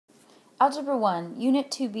Algebra 1,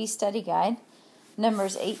 Unit 2B Study Guide,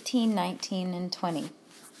 numbers 18, 19, and 20.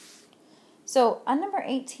 So on number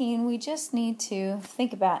 18, we just need to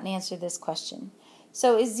think about and answer this question.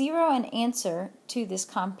 So is 0 an answer to this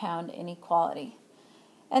compound inequality?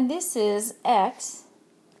 And this is x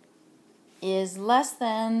is less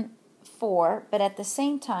than 4, but at the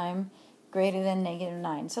same time greater than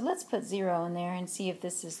 -9. So let's put 0 in there and see if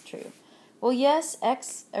this is true. Well, yes,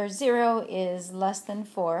 0 is less than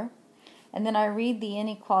 4. And then I read the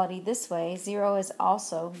inequality this way. 0 is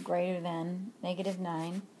also greater than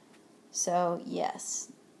 -9. So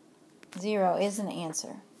yes, 0 is an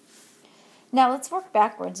answer. Now let's work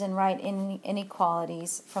backwards and write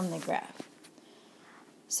inequalities from the graph.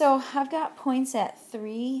 So I've got points at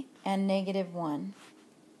 3 and -1.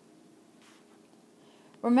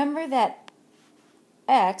 Remember that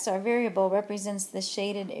x, our variable, represents the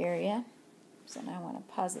shaded area. So now I want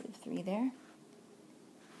a +3 there.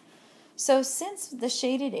 So since the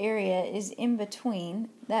shaded area is in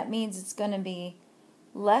between, that means it's going to be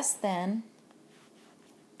less than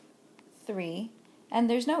 3, and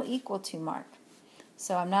there's no equal to mark.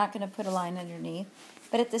 So I'm not going to put a line underneath,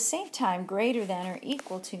 but at the same time greater than or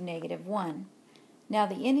equal to -1. Now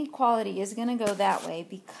the inequality is going to go that way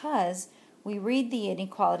because we read the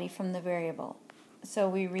inequality from the variable. So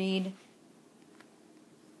we read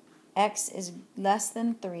x is less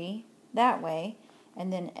than 3 that way,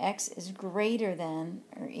 and then x is greater than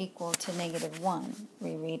or equal to -1.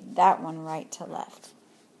 We read that one right to left.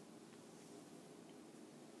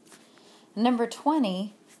 Number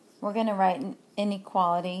 20, we're going to write an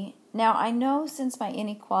inequality. Now I know since my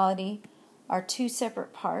inequality are two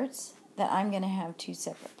separate parts that I'm going to have two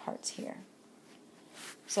separate parts here.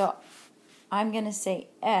 So I'm going to say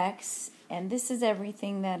x, and this is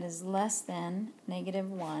everything that is less than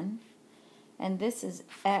 -1. And this is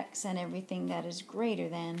x and everything that is greater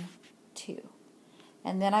than 2.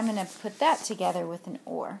 And then I'm going to put that together with an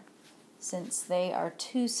or, since they are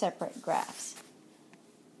two separate graphs.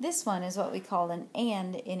 This one is what we call an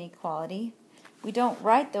and inequality. We don't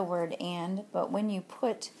write the word and, but when you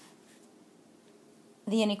put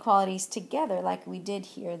the inequalities together like we did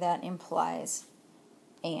here, that implies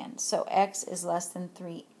and. So x is less than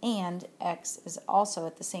 3 and x is also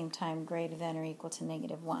at the same time greater than or equal to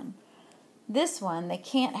 -1. This one, they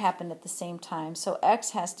can't happen at the same time, so x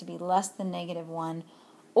has to be less than -1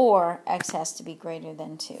 or x has to be greater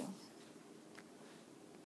than 2.